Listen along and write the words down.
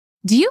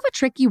Do you have a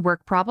tricky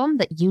work problem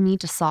that you need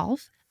to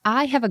solve?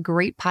 I have a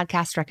great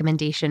podcast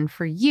recommendation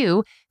for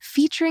you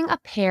featuring a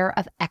pair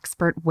of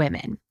expert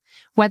women.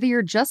 Whether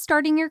you're just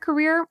starting your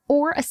career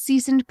or a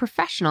seasoned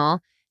professional,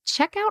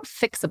 check out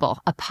Fixable,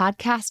 a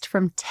podcast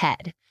from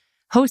TED.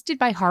 Hosted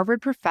by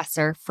Harvard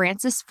professor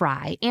Frances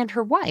Frei and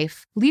her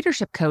wife,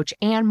 leadership coach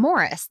Anne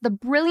Morris, the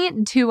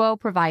brilliant duo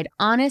provide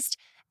honest,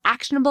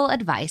 actionable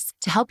advice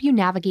to help you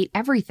navigate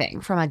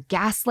everything from a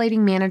gaslighting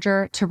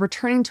manager to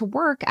returning to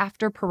work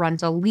after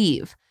parental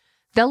leave.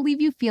 They'll leave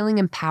you feeling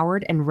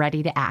empowered and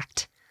ready to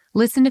act.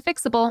 Listen to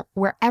Fixable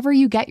wherever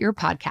you get your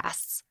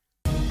podcasts.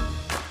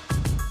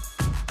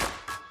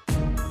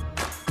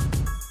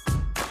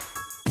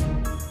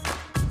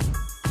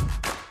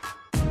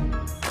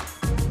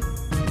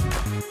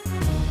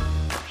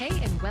 Hey,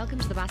 and welcome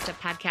to the Bossed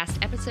Up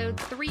Podcast, episode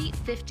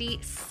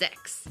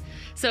 356.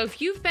 So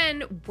if you've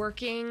been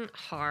working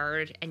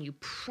hard and you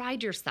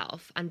pride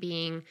yourself on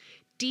being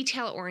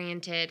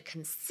detail-oriented,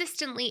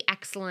 consistently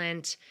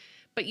excellent,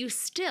 but you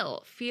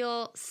still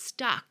feel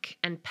stuck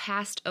and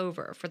passed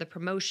over for the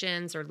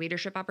promotions or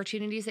leadership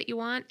opportunities that you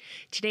want,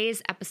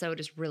 today's episode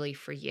is really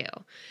for you.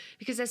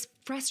 Because as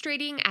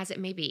frustrating as it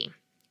may be,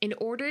 in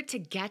order to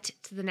get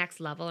to the next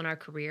level in our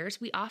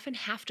careers, we often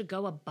have to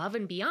go above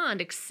and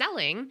beyond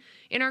excelling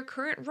in our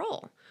current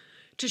role.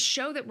 To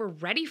show that we're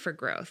ready for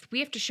growth, we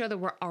have to show that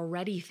we're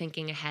already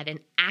thinking ahead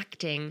and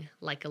acting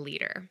like a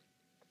leader.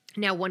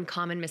 Now, one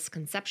common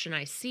misconception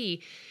I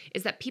see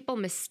is that people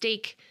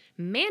mistake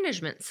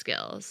management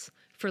skills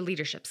for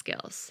leadership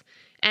skills.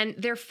 And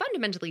they're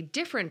fundamentally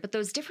different, but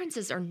those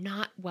differences are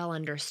not well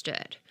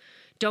understood.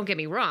 Don't get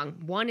me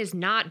wrong, one is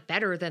not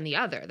better than the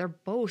other. They're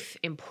both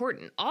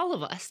important. All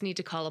of us need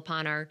to call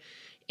upon our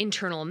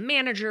internal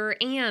manager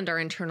and our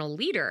internal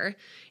leader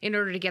in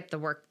order to get the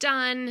work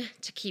done,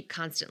 to keep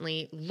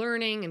constantly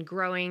learning and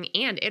growing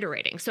and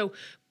iterating. So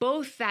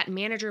both that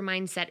manager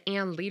mindset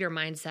and leader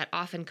mindset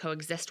often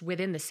coexist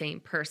within the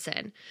same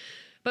person.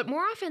 But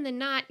more often than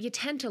not, you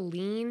tend to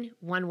lean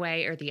one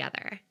way or the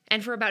other.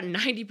 And for about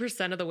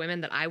 90% of the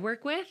women that I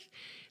work with,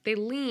 they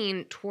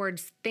lean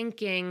towards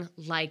thinking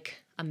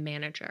like a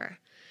manager.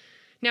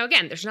 Now,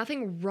 again, there's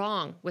nothing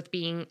wrong with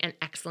being an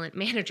excellent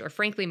manager.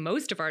 Frankly,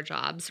 most of our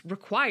jobs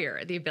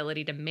require the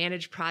ability to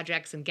manage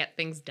projects and get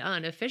things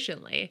done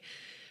efficiently.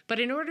 But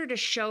in order to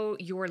show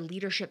your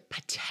leadership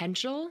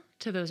potential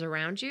to those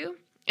around you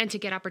and to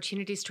get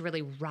opportunities to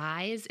really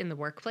rise in the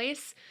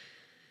workplace,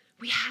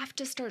 we have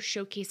to start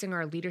showcasing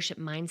our leadership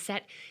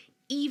mindset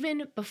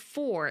even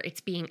before it's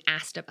being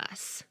asked of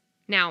us.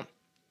 Now,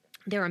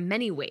 there are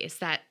many ways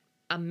that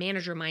a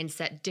manager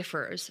mindset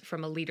differs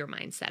from a leader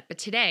mindset. But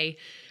today,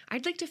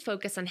 I'd like to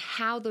focus on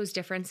how those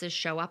differences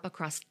show up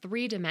across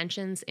three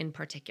dimensions in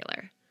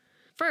particular.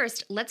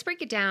 First, let's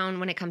break it down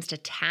when it comes to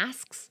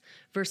tasks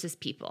versus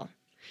people.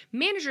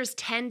 Managers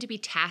tend to be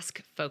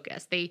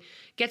task-focused. They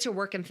get to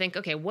work and think,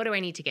 okay, what do I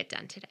need to get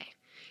done today?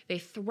 They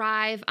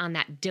thrive on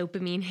that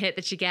dopamine hit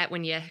that you get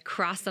when you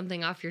cross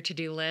something off your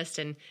to-do list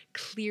and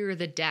clear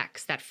the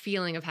decks, that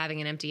feeling of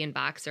having an empty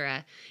inbox or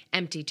an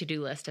empty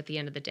to-do list at the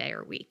end of the day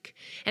or week.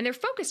 And they're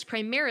focused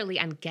primarily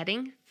on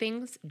getting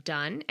things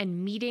done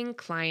and meeting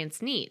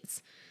clients'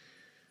 needs.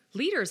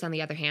 Leaders, on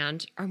the other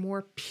hand, are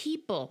more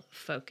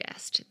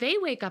people-focused. They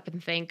wake up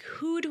and think,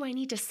 who do I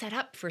need to set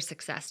up for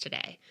success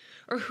today?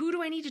 Or who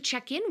do I need to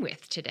check in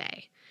with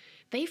today?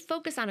 They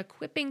focus on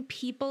equipping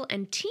people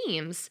and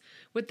teams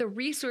with the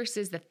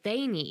resources that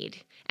they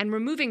need and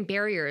removing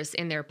barriers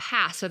in their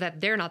path so that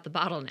they're not the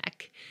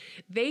bottleneck.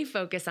 They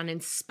focus on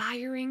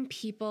inspiring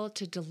people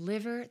to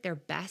deliver their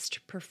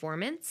best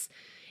performance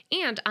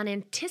and on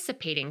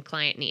anticipating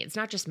client needs,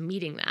 not just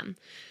meeting them.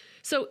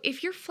 So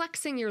if you're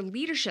flexing your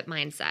leadership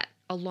mindset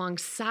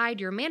alongside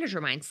your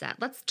manager mindset,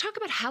 let's talk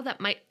about how that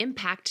might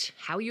impact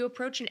how you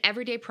approach an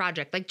everyday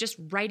project, like just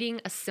writing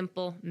a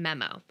simple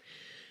memo.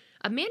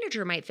 A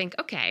manager might think,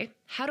 okay,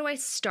 how do I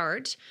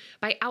start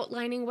by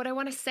outlining what I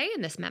want to say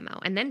in this memo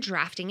and then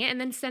drafting it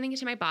and then sending it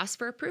to my boss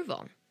for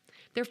approval?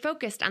 They're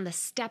focused on the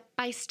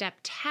step-by-step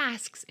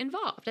tasks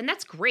involved, and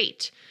that's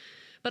great.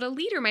 But a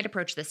leader might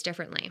approach this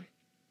differently.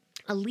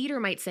 A leader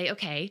might say,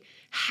 okay,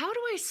 how do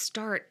I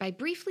start by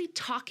briefly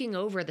talking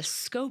over the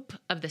scope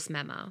of this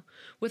memo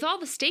with all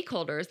the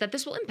stakeholders that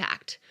this will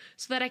impact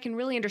so that I can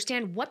really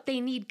understand what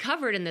they need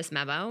covered in this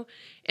memo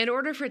in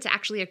order for it to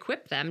actually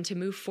equip them to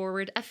move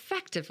forward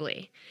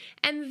effectively.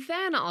 And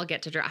then I'll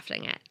get to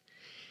drafting it.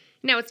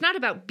 Now, it's not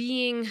about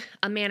being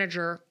a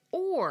manager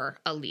or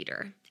a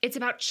leader. It's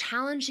about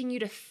challenging you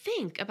to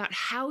think about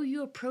how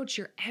you approach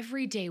your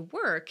everyday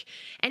work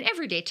and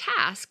everyday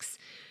tasks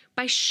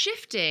by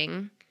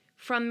shifting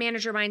from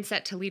manager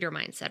mindset to leader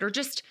mindset, or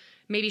just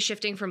maybe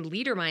shifting from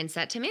leader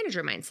mindset to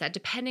manager mindset,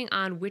 depending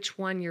on which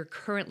one you're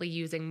currently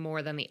using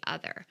more than the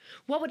other.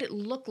 What would it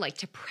look like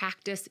to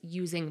practice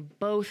using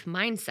both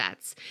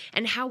mindsets?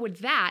 And how would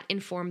that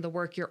inform the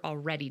work you're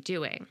already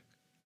doing?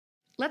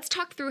 Let's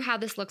talk through how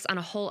this looks on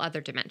a whole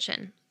other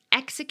dimension: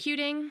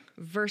 executing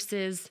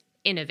versus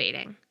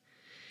innovating.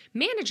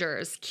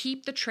 Managers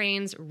keep the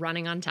trains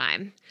running on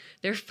time.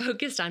 They're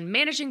focused on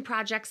managing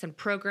projects and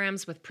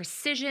programs with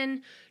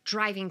precision,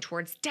 driving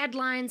towards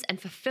deadlines, and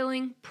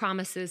fulfilling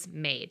promises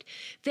made.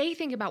 They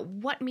think about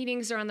what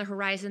meetings are on the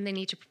horizon they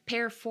need to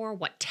prepare for,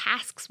 what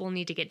tasks will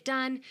need to get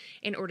done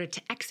in order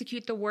to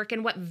execute the work,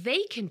 and what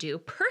they can do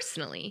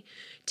personally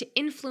to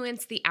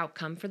influence the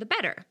outcome for the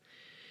better.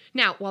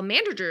 Now, while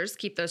managers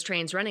keep those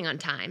trains running on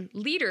time,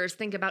 leaders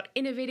think about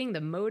innovating the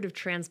mode of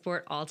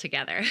transport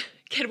altogether.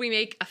 Can we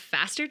make a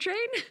faster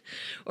train?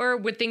 Or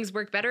would things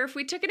work better if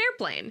we took an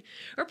airplane?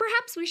 Or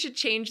perhaps we should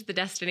change the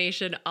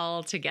destination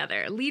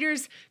altogether.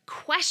 Leaders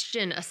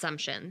question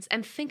assumptions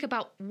and think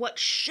about what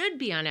should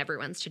be on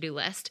everyone's to-do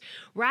list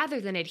rather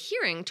than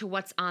adhering to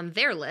what's on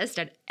their list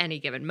at any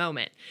given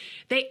moment.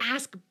 They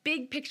ask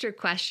big picture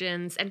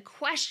questions and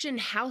question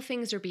how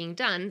things are being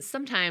done,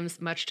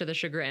 sometimes much to the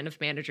chagrin of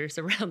managers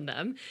around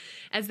them,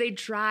 as they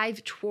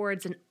drive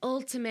towards an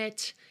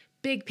ultimate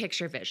big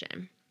picture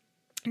vision.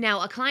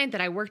 Now, a client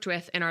that I worked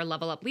with in our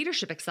Level Up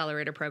Leadership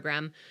Accelerator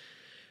program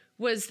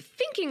was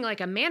thinking like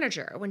a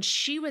manager when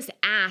she was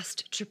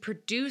asked to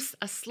produce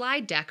a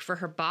slide deck for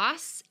her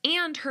boss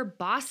and her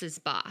boss's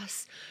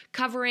boss,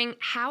 covering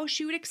how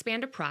she would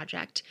expand a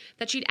project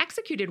that she'd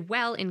executed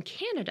well in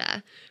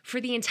Canada for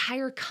the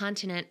entire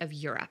continent of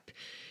Europe.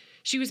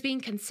 She was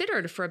being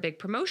considered for a big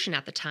promotion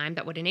at the time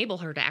that would enable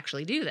her to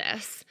actually do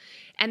this.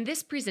 And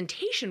this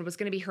presentation was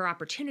going to be her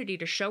opportunity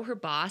to show her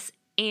boss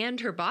and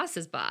her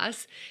boss's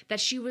boss that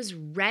she was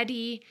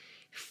ready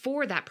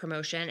for that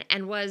promotion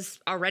and was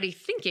already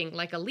thinking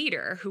like a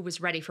leader who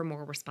was ready for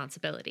more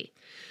responsibility.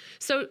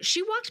 So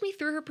she walked me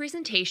through her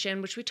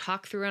presentation, which we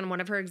talked through on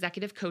one of her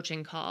executive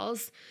coaching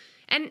calls.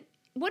 And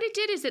what it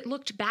did is it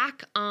looked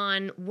back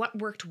on what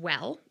worked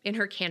well in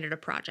her Canada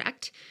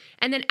project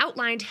and then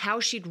outlined how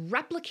she'd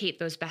replicate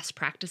those best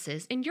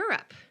practices in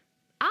Europe.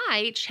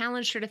 I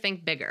challenged her to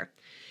think bigger.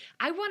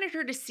 I wanted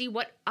her to see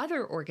what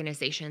other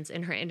organizations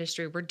in her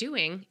industry were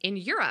doing in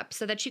Europe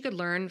so that she could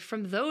learn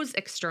from those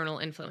external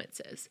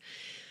influences.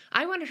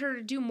 I wanted her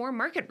to do more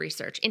market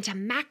research into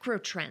macro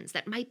trends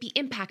that might be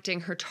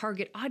impacting her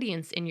target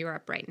audience in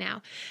Europe right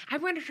now. I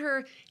wanted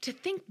her to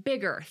think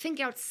bigger, think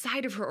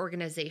outside of her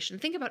organization,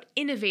 think about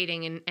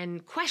innovating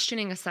and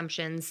questioning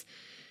assumptions,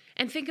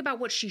 and think about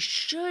what she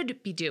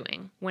should be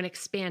doing when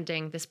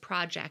expanding this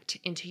project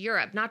into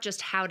Europe, not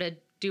just how to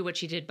do what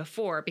she did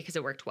before because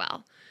it worked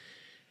well.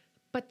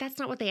 But that's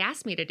not what they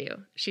asked me to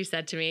do, she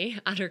said to me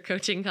on her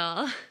coaching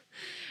call.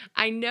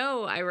 I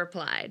know, I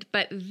replied,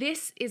 but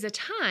this is a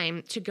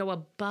time to go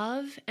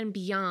above and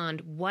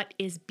beyond what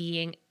is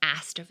being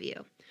asked of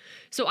you.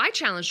 So I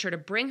challenged her to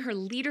bring her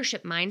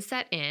leadership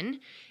mindset in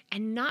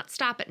and not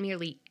stop at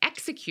merely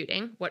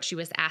executing what she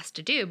was asked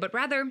to do, but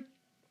rather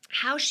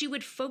how she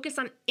would focus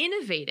on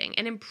innovating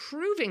and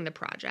improving the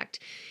project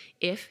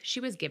if she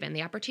was given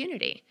the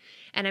opportunity.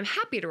 And I'm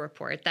happy to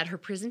report that her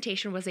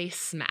presentation was a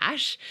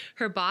smash.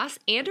 Her boss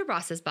and her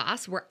boss's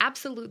boss were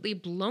absolutely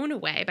blown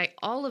away by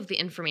all of the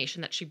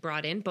information that she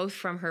brought in, both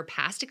from her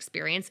past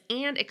experience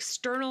and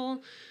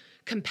external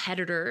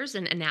competitors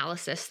and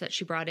analysis that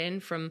she brought in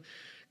from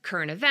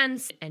current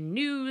events and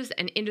news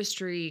and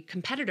industry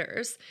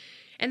competitors.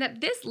 And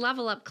that this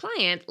Level Up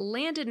client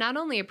landed not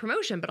only a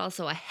promotion, but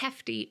also a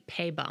hefty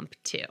pay bump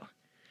too.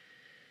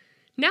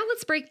 Now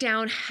let's break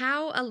down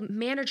how a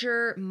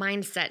manager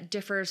mindset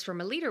differs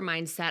from a leader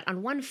mindset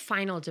on one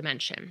final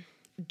dimension: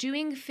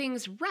 doing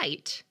things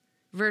right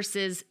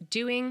versus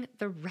doing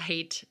the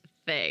right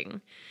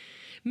thing.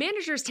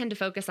 Managers tend to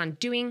focus on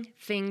doing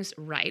things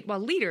right, while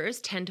leaders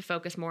tend to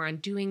focus more on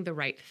doing the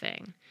right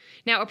thing.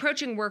 Now,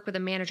 approaching work with a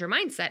manager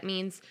mindset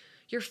means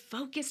you're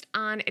focused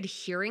on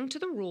adhering to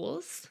the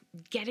rules,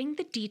 getting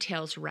the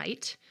details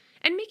right,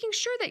 and making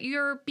sure that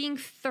you're being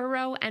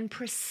thorough and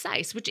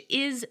precise, which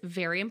is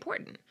very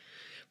important.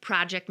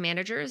 Project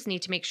managers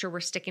need to make sure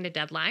we're sticking to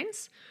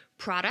deadlines.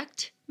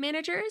 Product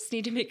managers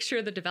need to make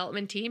sure the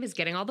development team is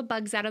getting all the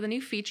bugs out of the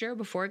new feature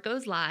before it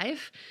goes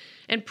live.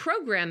 And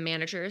program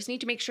managers need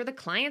to make sure the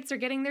clients are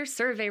getting their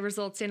survey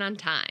results in on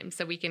time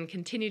so we can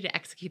continue to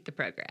execute the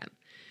program.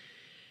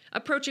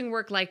 Approaching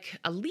work like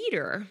a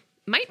leader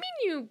might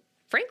mean you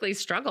frankly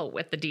struggle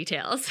with the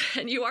details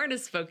and you aren't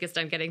as focused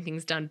on getting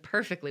things done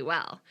perfectly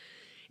well.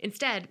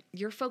 Instead,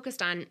 you're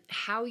focused on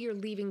how you're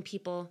leaving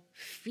people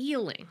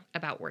feeling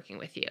about working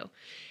with you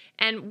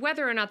and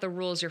whether or not the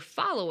rules you're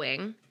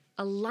following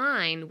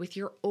align with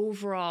your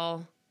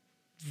overall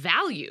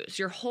values,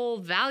 your whole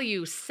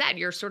value set,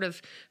 your sort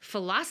of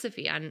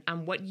philosophy on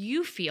what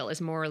you feel is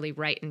morally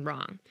right and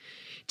wrong.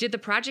 Did the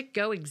project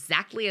go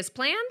exactly as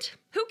planned?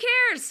 Who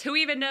cares? Who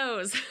even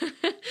knows?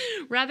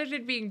 Rather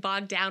than being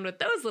bogged down with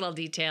those little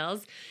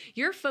details,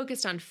 you're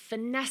focused on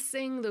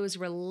finessing those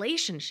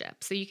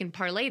relationships so you can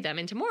parlay them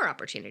into more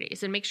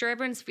opportunities and make sure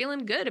everyone's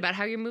feeling good about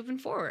how you're moving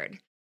forward.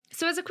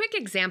 So as a quick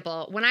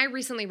example, when I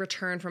recently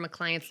returned from a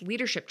client's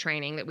leadership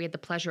training that we had the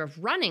pleasure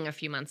of running a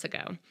few months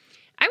ago,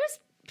 I was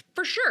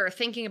For sure,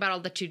 thinking about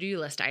all the to-do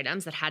list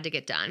items that had to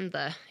get done,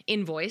 the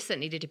invoice that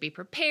needed to be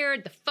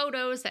prepared, the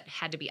photos that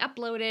had to be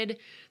uploaded,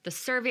 the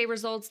survey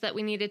results that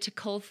we needed to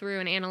cull through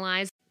and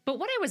analyze. But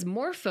what I was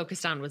more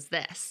focused on was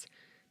this.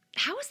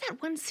 How is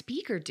that one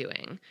speaker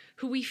doing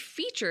who we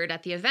featured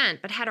at the event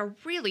but had a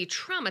really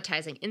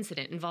traumatizing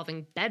incident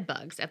involving bed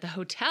bugs at the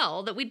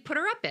hotel that we'd put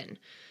her up in?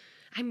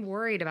 I'm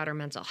worried about her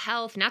mental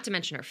health, not to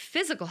mention her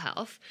physical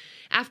health,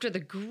 after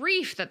the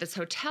grief that this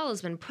hotel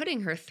has been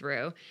putting her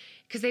through,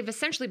 because they've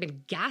essentially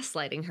been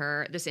gaslighting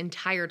her this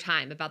entire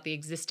time about the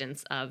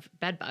existence of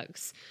bed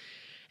bugs.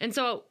 And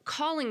so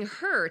calling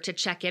her to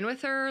check in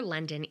with her,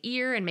 lend an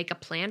ear, and make a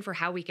plan for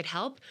how we could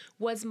help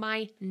was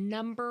my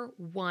number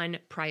one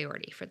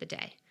priority for the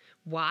day.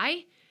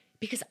 Why?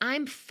 Because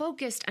I'm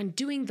focused on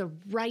doing the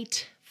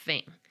right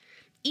thing,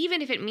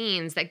 even if it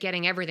means that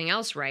getting everything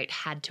else right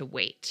had to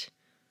wait.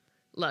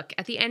 Look,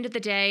 at the end of the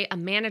day, a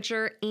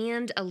manager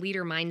and a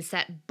leader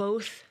mindset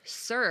both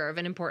serve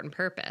an important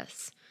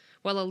purpose.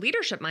 While a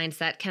leadership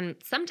mindset can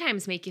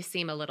sometimes make you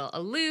seem a little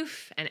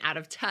aloof and out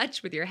of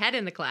touch with your head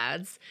in the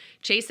clouds,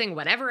 chasing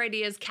whatever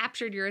ideas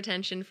captured your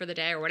attention for the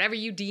day or whatever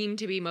you deem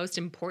to be most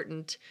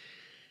important,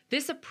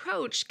 this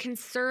approach can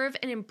serve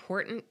an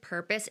important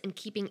purpose in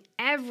keeping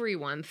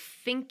everyone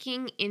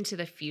thinking into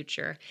the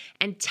future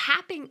and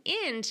tapping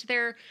into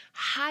their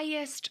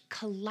highest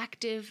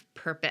collective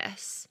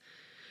purpose.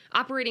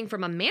 Operating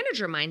from a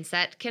manager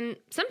mindset can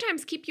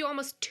sometimes keep you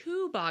almost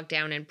too bogged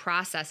down in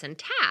process and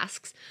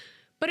tasks,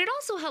 but it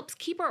also helps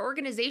keep our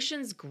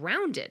organizations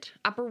grounded,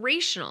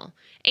 operational,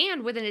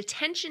 and with an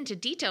attention to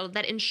detail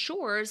that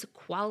ensures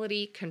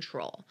quality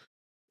control.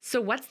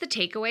 So what's the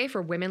takeaway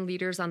for women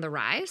leaders on the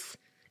rise?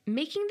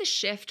 Making the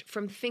shift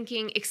from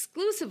thinking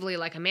exclusively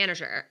like a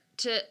manager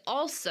to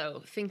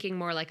also thinking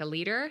more like a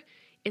leader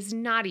is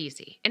not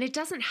easy, and it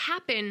doesn't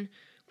happen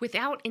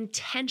without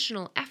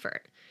intentional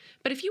effort.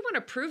 But if you want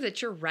to prove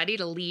that you're ready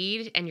to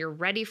lead and you're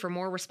ready for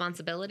more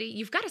responsibility,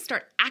 you've got to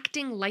start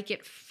acting like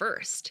it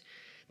first.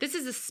 This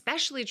is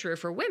especially true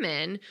for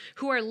women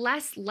who are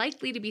less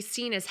likely to be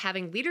seen as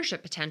having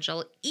leadership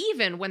potential,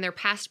 even when their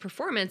past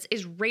performance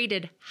is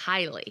rated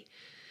highly.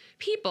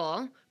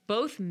 People,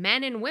 both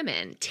men and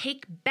women,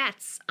 take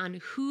bets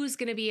on who's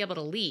going to be able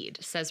to lead,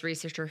 says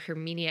researcher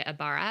Herminia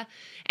Ibarra.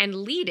 And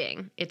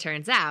leading, it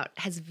turns out,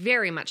 has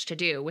very much to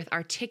do with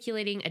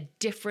articulating a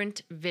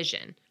different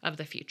vision of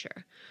the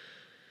future.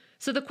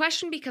 So the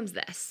question becomes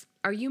this.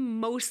 Are you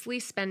mostly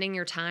spending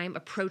your time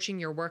approaching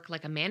your work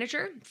like a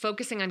manager,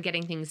 focusing on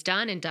getting things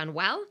done and done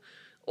well,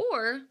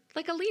 or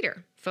like a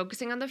leader,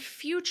 focusing on the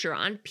future,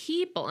 on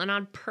people, and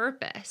on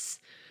purpose?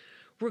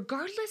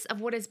 Regardless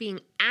of what is being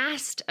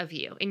asked of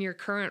you in your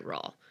current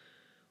role,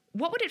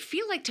 what would it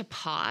feel like to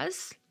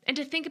pause and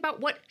to think about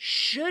what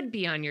should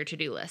be on your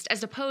to-do list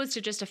as opposed to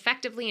just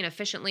effectively and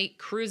efficiently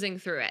cruising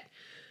through it?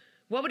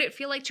 What would it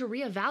feel like to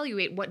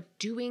reevaluate what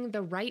doing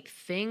the right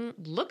thing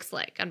looks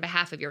like on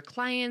behalf of your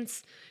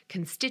clients,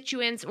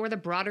 constituents, or the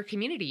broader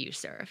community you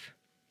serve?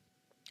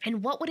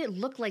 And what would it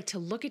look like to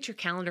look at your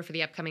calendar for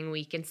the upcoming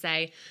week and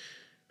say,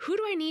 who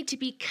do I need to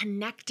be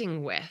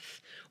connecting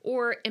with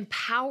or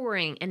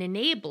empowering and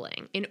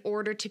enabling in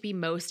order to be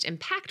most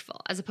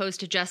impactful, as opposed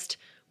to just,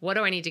 what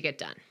do I need to get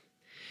done?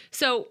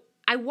 So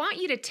I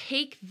want you to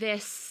take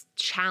this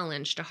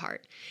challenge to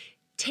heart.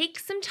 Take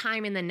some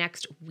time in the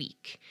next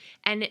week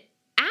and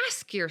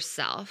ask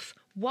yourself,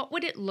 what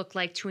would it look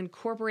like to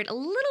incorporate a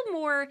little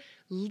more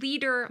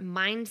leader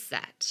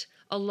mindset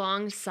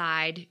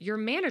alongside your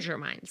manager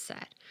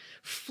mindset?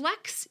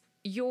 Flex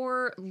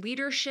your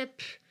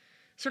leadership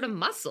sort of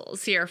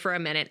muscles here for a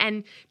minute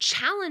and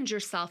challenge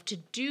yourself to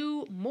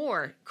do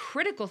more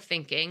critical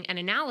thinking and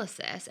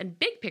analysis and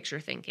big picture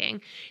thinking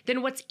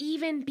than what's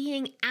even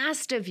being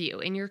asked of you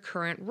in your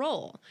current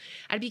role.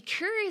 I'd be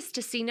curious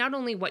to see not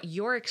only what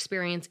your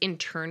experience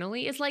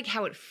internally is like,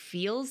 how it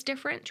feels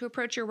different to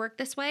approach your work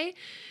this way,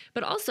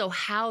 but also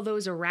how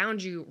those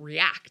around you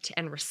react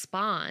and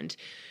respond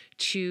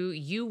to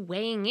you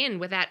weighing in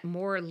with that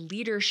more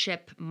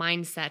leadership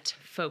mindset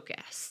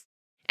focus.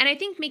 And I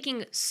think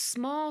making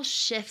small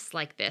shifts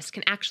like this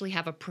can actually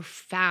have a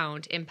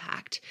profound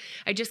impact.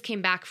 I just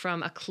came back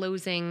from a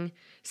closing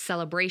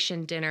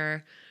celebration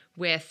dinner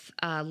with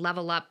a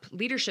Level Up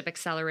Leadership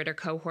Accelerator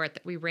cohort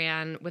that we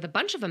ran with a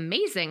bunch of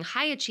amazing,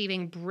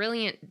 high-achieving,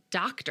 brilliant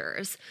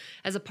doctors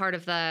as a part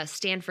of the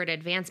Stanford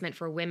Advancement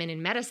for Women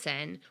in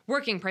Medicine,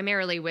 working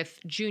primarily with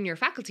junior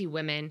faculty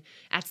women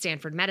at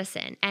Stanford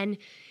Medicine. And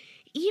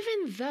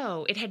even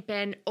though it had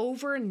been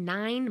over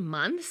 9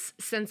 months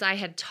since I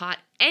had taught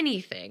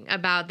anything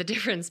about the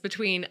difference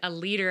between a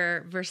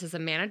leader versus a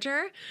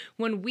manager,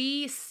 when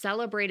we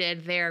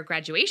celebrated their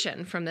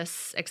graduation from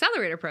this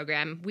accelerator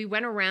program, we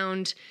went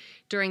around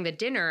during the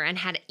dinner and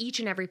had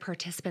each and every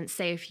participant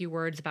say a few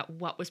words about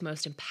what was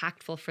most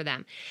impactful for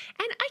them.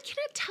 And I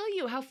cannot tell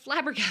you how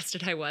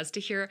flabbergasted I was to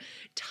hear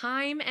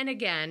time and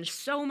again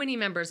so many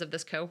members of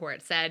this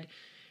cohort said,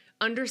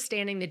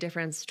 understanding the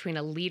difference between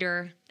a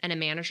leader and a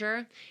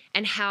manager,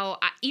 and how,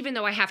 even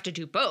though I have to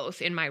do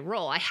both in my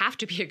role, I have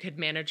to be a good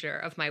manager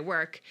of my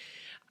work.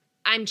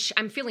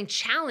 I'm feeling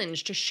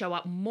challenged to show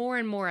up more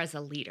and more as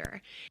a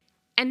leader.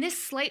 And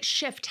this slight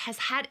shift has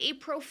had a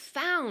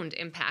profound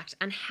impact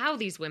on how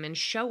these women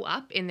show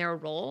up in their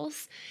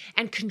roles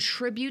and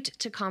contribute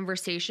to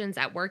conversations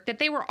at work that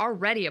they were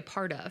already a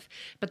part of,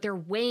 but they're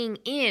weighing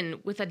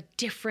in with a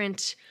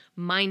different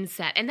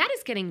mindset. And that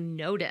is getting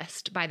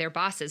noticed by their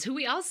bosses, who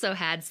we also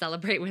had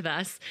celebrate with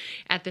us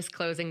at this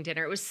closing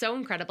dinner. It was so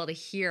incredible to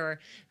hear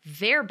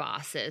their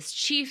bosses,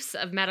 chiefs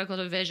of medical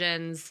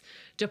divisions,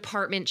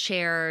 department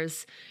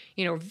chairs,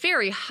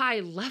 very high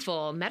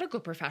level medical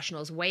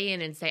professionals weigh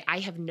in and say, I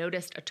have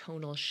noticed a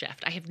tonal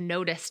shift. I have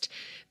noticed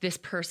this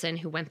person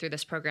who went through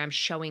this program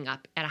showing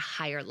up at a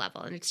higher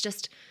level. And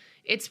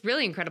it's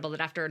really incredible that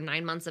after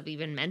 9 months of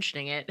even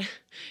mentioning it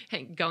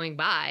and going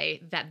by,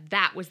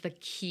 that was the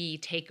key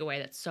takeaway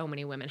that so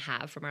many women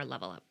have from our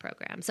Level Up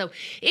program. So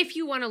if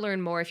you want to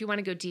learn more, if you want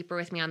to go deeper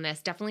with me on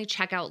this, definitely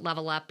check out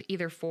Level Up,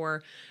 either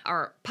for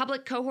our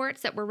public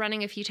cohorts that we're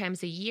running a few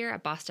times a year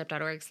at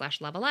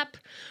bossedup.org/levelup,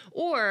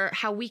 or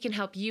how we can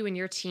help you and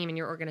your team and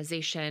your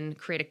organization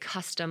create a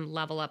custom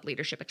Level Up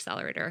leadership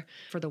accelerator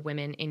for the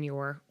women in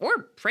your,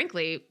 or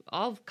frankly,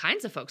 all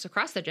kinds of folks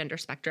across the gender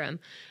spectrum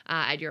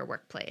at your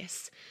workplace.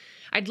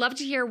 I'd love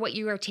to hear what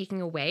you are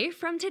taking away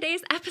from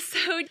today's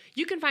episode.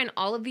 You can find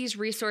all of these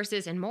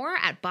resources and more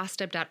at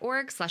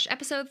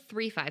bossedup.org/episode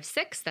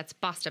 356. That's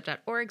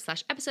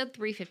bossedup.org/episode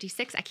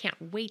 356. I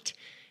can't wait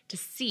to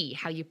see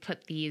how you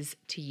put these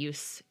to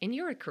use in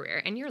your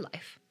career and your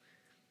life.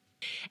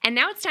 And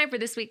now it's time for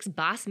this week's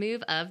Boss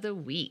Move of the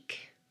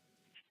Week.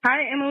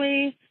 Hi,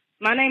 Emily.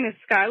 My name is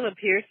Skyla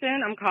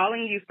Pearson. I'm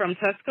calling you from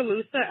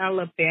Tuscaloosa,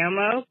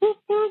 Alabama. Whoop,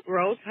 whoop,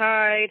 roll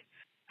Tide.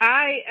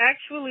 I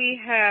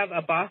actually have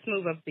a Boss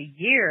Move of the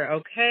Year,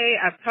 okay?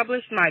 I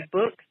published my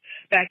book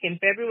back in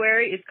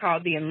February. It's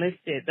called The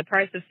Enlisted, The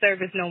Price of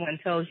Service No One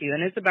Tells You.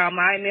 And it's about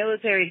my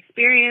military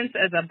experience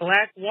as a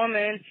Black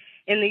woman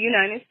in the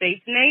United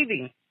States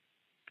Navy.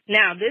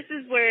 Now, this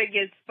is where it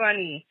gets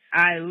funny.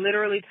 I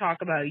literally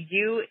talk about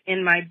you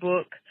in my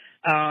book.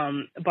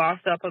 Boss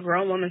Up, A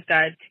Grown Woman's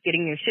Guide to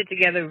Getting Your Shit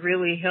Together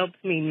really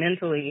helped me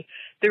mentally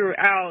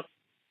throughout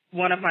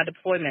one of my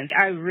deployments.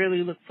 I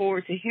really look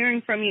forward to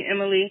hearing from you,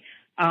 Emily.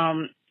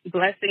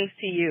 Blessings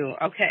to you.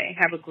 Okay,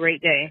 have a great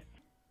day.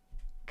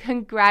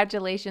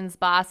 Congratulations,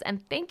 boss.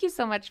 And thank you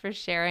so much for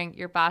sharing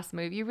your boss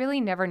move. You really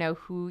never know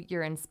who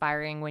you're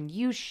inspiring when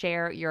you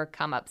share your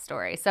come up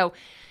story. So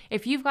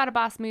if you've got a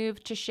boss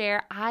move to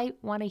share, I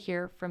want to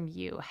hear from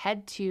you.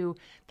 Head to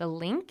the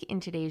link in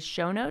today's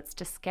show notes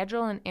to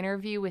schedule an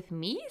interview with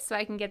me so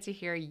I can get to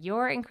hear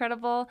your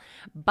incredible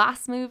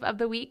boss move of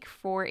the week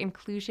for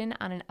inclusion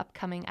on an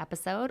upcoming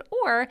episode.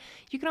 Or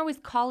you can always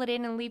call it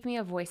in and leave me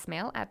a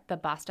voicemail at the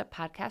Bossed Up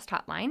Podcast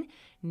hotline,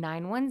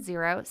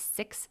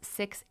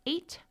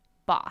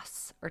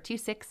 910-668-BOSS or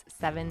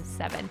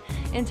 2677.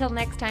 Until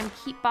next time,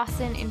 keep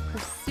bossing in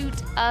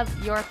pursuit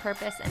of your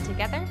purpose, and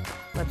together,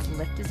 let's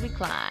lift as we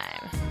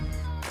climb.